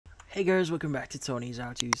Hey guys, welcome back to Tony's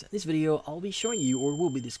How To's. In this video, I'll be showing you or we'll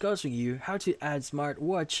be discussing you how to add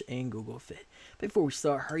smartwatch in Google Fit. Before we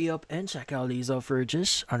start, hurry up and check out these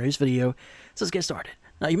offers under this video. So let's get started.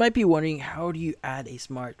 Now you might be wondering, how do you add a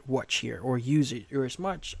smartwatch here or use it your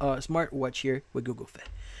smartwatch here with Google Fit?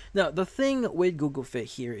 Now the thing with Google Fit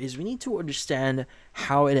here is we need to understand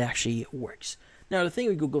how it actually works. Now the thing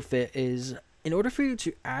with Google Fit is, in order for you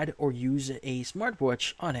to add or use a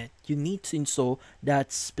smartwatch on it, you need to install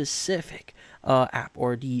that specific app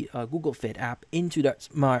or the Google Fit app into that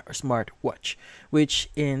smartwatch,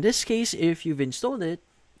 which in this case, if you've installed it,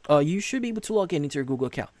 you should be able to log in into your Google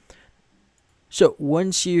account. So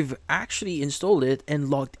once you've actually installed it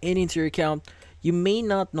and logged in into your account, you may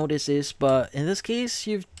not notice this, but in this case,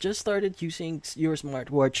 you've just started using your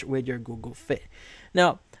smartwatch with your Google Fit.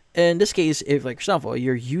 Now, in this case, if, like, for example,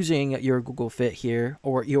 you're using your Google Fit here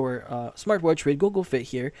or your smartwatch with Google Fit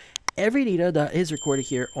here, every data that is recorded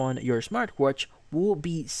here on your smartwatch will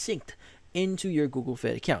be synced into your Google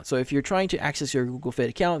Fit account. So if you're trying to access your Google Fit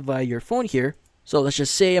account via your phone here, so let's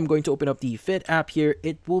just say I'm going to open up the Fit app here,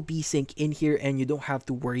 it will be synced in here and you don't have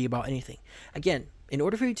to worry about anything. Again, in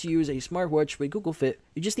order for you to use a smartwatch with Google Fit,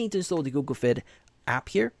 you just need to install the Google Fit app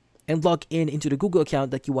here and log in into the Google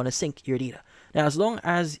account that you want to sync your data. Now, as long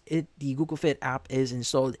as the Google Fit app is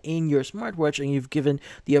installed in your smartwatch and you've given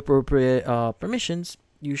the appropriate permissions,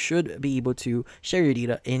 you should be able to share your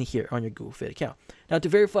data in here on your Google Fit account. Now, to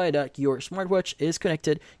verify that your smartwatch is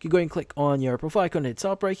connected, you can go and click on your profile icon at the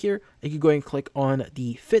top right here, and you can go and click on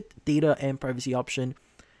the Fit Data and Privacy option.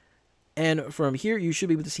 And from here, you should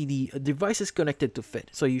be able to see the devices connected to Fit.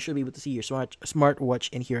 So you should be able to see your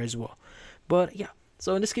smartwatch in here as well. But yeah,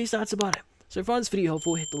 so in this case, that's about it. So if you found this video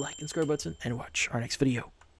helpful, hit the like and subscribe button and watch our next video.